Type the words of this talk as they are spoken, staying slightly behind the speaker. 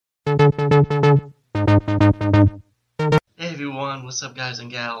everyone, what's up guys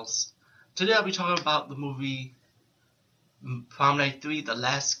and gals? Today I'll be talking about the movie Prom Night 3, The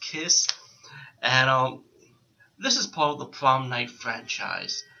Last Kiss, and this is part of the Prom Night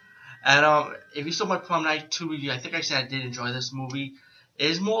franchise. And if you saw my Prom Night 2 review, I think I said I did enjoy this movie. It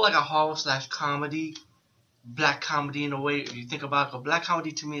is more like a horror slash comedy, black comedy in a way, if you think about it. But black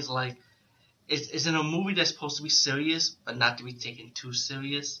comedy to me is like, it's in a movie that's supposed to be serious, but not to be taken too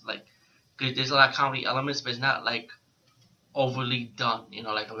serious. Like, there's a lot of comedy elements, but it's not like overly done,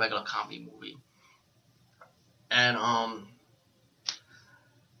 like a regular comedy movie. And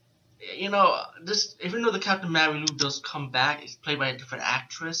this, even though the Captain Mary Lou does come back, it's played by a different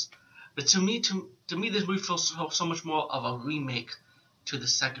actress. But to me, this movie feels so much more of a remake to the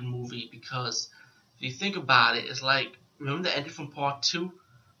second movie, because if you think about it, it's like, remember the ending from Part 2?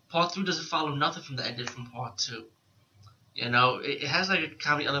 Part 3 doesn't follow nothing from the ending from Part 2. It has like a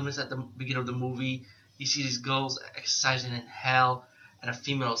comedy elements at the beginning of the movie. You see these girls exercising in hell, and a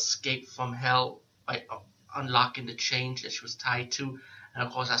female escaped from hell by unlocking the chains that she was tied to. And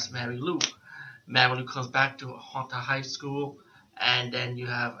of course, that's Mary Lou. Mary Lou comes back to Haunted High School, and then you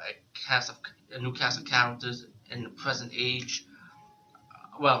have a new cast of characters in the present age.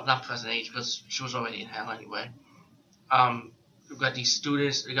 Well, not present age, because she was already in hell anyway. We've got these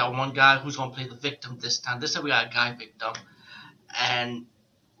students. We got one guy who's gonna play the victim this time. This time we got a guy victim, and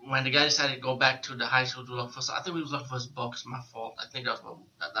when the guy decided to go back to the high school to look for something, I think he was looking for his books. My fault. I think that's what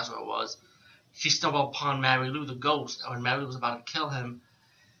it was. She stumbled upon Mary Lou, the ghost. And when Mary Lou was about to kill him,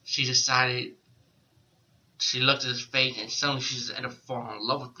 she decided. She looked at his face, and suddenly she just ended up falling in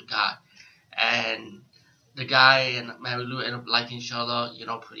love with the guy. And the guy and Mary Lou end up liking each other,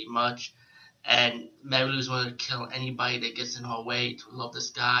 pretty much. And Mary Lou's willing to kill anybody that gets in her way to love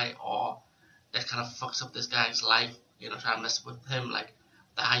this guy, or that kind of fucks up this guy's life, trying to mess with him, like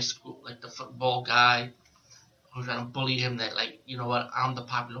the high school, like the football guy who's trying to bully him, that like, I'm the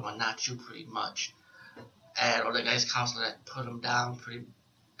popular one, not you, pretty much. And or the guy's counselor that put him down,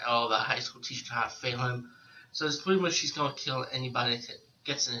 or the high school teacher trying to fail him. So it's pretty much she's gonna kill anybody that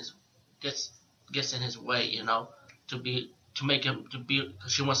gets in his way, to make him to be,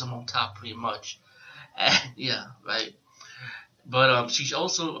 because she wants him on top, pretty much. And yeah, right. But she's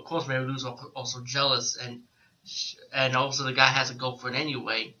also, of course, Mary Lou's also jealous, and also the guy has a girlfriend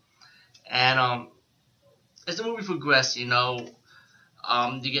anyway. And as the movie progresses, you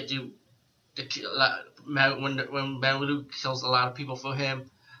get to when Mary Lou kills a lot of people for him.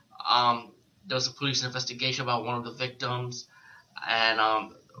 There was a police investigation about one of the victims, and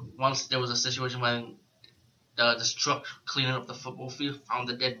once there was a situation when the truck cleaning up the football field found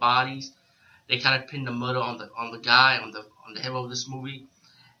the dead bodies, they kind of pinned the murder on the guy, on the hero of this movie.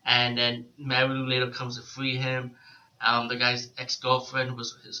 And then Mary Lou later comes to free him. The guy's ex-girlfriend,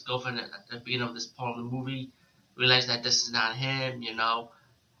 was his girlfriend at the beginning of this part of the movie, realized that this is not him,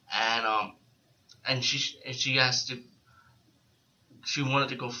 and she has to. She wanted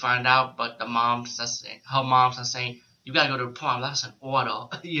to go find out, but her mom starts saying, "You gotta go to the prom. That's an order,"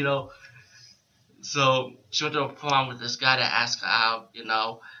 So she went to a prom with this guy that asked her out,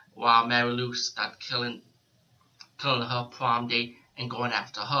 while Mary Lou started killing her prom date and going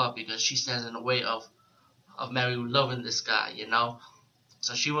after her, because she stands in the way of Mary Lou loving this guy,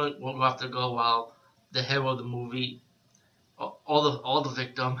 So she won't go after the girl, while the hero of the movie, all the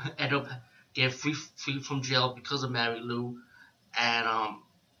victim, end up getting free from jail because of Mary Lou, and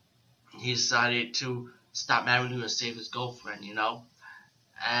he decided to stop Mary Lou and save his girlfriend,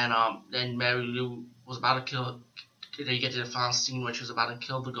 And then Mary Lou was about to kill. They get to the final scene when she was about to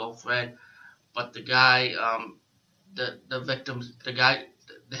kill the girlfriend, but the guy, the victim,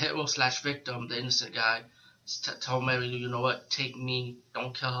 the hero slash victim, the innocent guy, told Mary Lou, "You know what? Take me.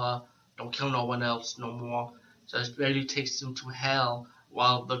 Don't kill her. Don't kill no one else no more." So Mary Lou takes him to hell,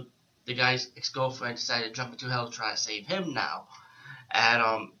 while the guy's ex-girlfriend decided to jump into hell to try to save him now.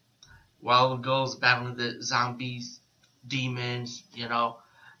 And while the girl's battling the zombies, demons,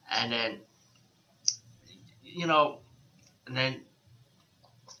 and then,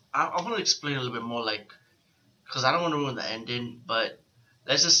 I want to explain a little bit more, like, because I don't want to ruin the ending, but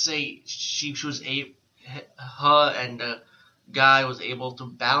let's just say her and the guy was able to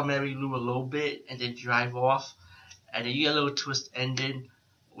battle Mary Lou a little bit and then drive off, and then you get a little twist ending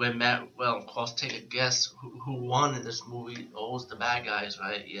where of course, take a guess who won in this movie. Oh, it's the bad guys,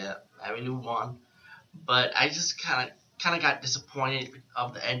 right? Yeah, Mary Lou won, but I just kind of got disappointed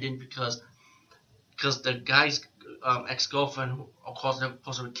of the ending, because the guy's ex-girlfriend, who, of course, they're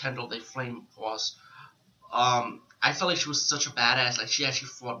supposed to be Kendall, they flame, of course. I felt like she was such a badass. Like, she actually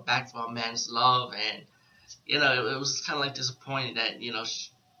fought back for a man's love, and it was kind of like disappointing that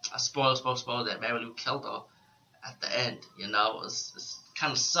spoiler that Mary Lou killed her, at the end. It's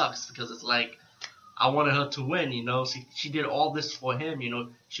kind of sucks because it's like I wanted her to win. She did all this for him. He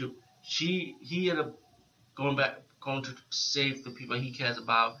ended up going to save the people he cares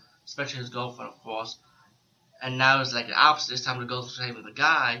about, especially his girlfriend, of course. And now it's like the opposite. It's time to go saving the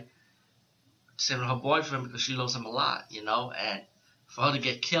guy, saving her boyfriend because she loves him a lot. And for her to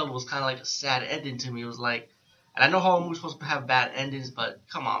get killed was kind of like a sad ending to me. It was like, and I know horror movies supposed to have bad endings, but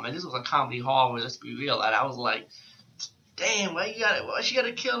come on, man, this was a comedy horror. Let's be real. And I was like, damn, why she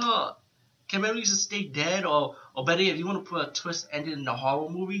gotta kill her? Can Mary Louise stay dead, or better yet, if you want to put a twist ending in a horror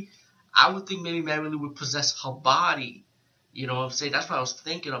movie, I would think maybe Mary Lou would possess her body. You know what I'm saying? That's what I was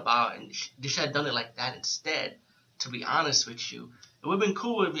thinking about, and they should have done it like that instead. To be honest with you, it would have been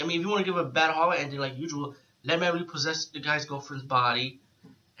cool. If you want to give a bad horror ending like usual, let Mary Lou possess the guy's girlfriend's body,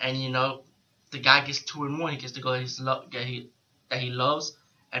 and the guy gets 2 and 1. He gets the girl that he loves,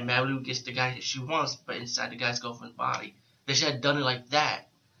 and Mary Lou gets the guy that she wants, but inside the guy's girlfriend's body. They should have done it like that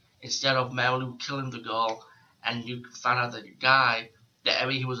instead of Mary Lou killing the girl, and you find out that the guy that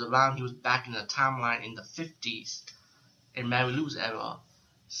area he was around, he was back in the timeline in the 50s, in Mary Lou's era.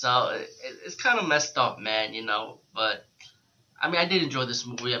 So it's kind of messed up, man. But I did enjoy this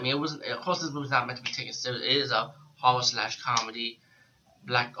movie. It wasn't. Of course, this movie's not meant to be taken serious. It is a horror / comedy,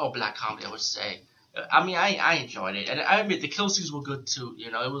 black comedy, I would say. I enjoyed it, and I admit the kill scenes were good too.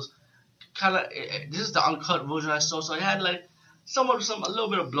 It was kind of. This is the uncut version I saw, so it had like a little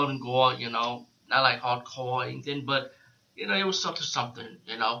bit of blood and gore. Not like hardcore or anything, but it was something.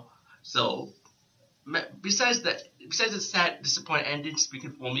 So besides the sad, disappointing ending,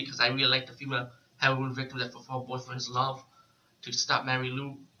 speaking for me, because I really like the female heroine victim that fulfilled her boyfriend's love to stop Mary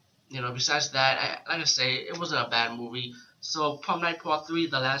Lou. Besides that, like I say, it wasn't a bad movie. So Prom Night Part 3,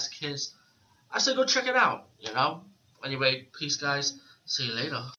 The Last Kiss, I said go check it out. Anyway, peace, guys. See you later.